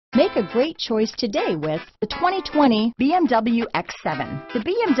Make a great choice today with the 2020 BMW X7. The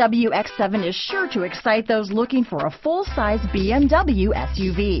BMW X7 is sure to excite those looking for a full-size BMW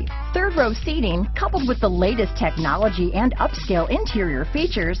SUV. Third-row seating, coupled with the latest technology and upscale interior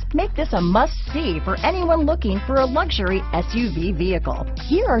features, make this a must-see for anyone looking for a luxury SUV vehicle.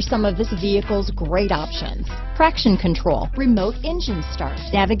 Here are some of this vehicle's great options: traction control, remote engine start,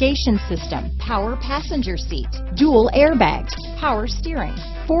 navigation system, power passenger seat, dual airbags, power steering,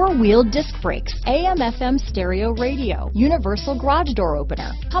 four-wheel disc brakes, AM/FM stereo radio, universal garage door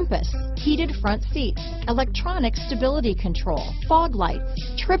opener, compass, heated front seats, electronic stability control, fog lights,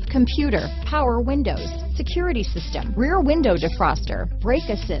 trip computer, power windows, security system, rear window defroster, brake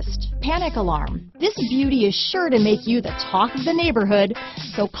assist, panic alarm. This beauty is sure to make you the talk of the neighborhood,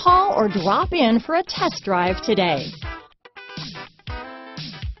 so call or drop in for a test drive today.